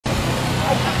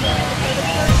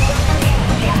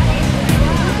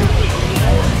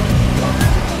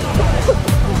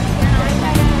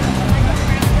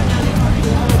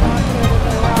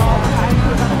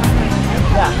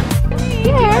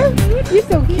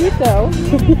so.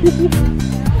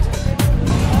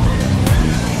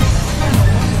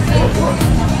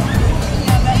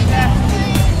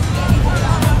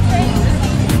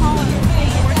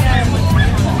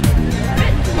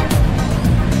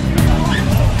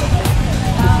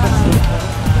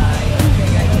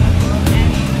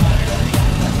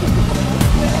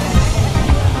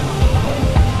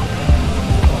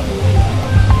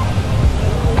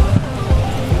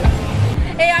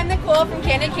 From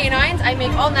Canada Canines. I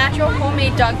make all natural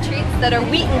homemade dog treats that are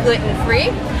wheat and gluten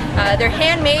free. They're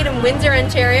handmade in Windsor,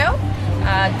 Ontario.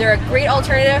 They're a great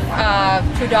alternative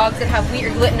to dogs that have wheat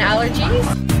or gluten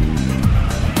allergies.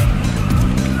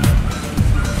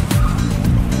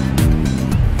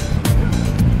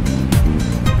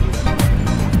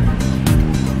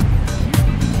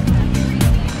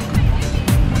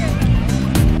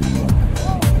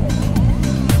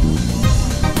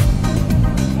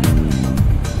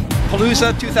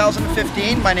 Pawlooza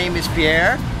 2015, my name is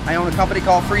Pierre. I own a company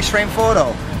called Freeze Frame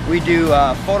Photo. We do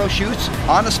photo shoots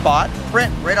on the spot,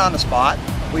 print right on the spot.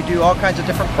 We do all kinds of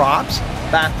different props,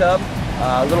 bathtub,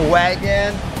 little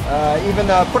wagon, even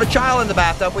put a child in the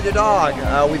bathtub with your dog.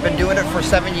 We've been doing it for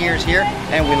 7 years here,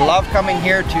 and we love coming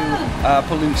here to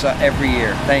Pawlooza every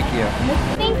year. Thank you.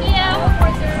 Thank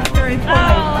you. Very funny.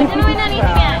 Oh, I didn't win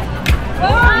anything yet. Oh!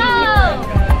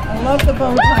 I love the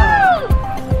bow tie.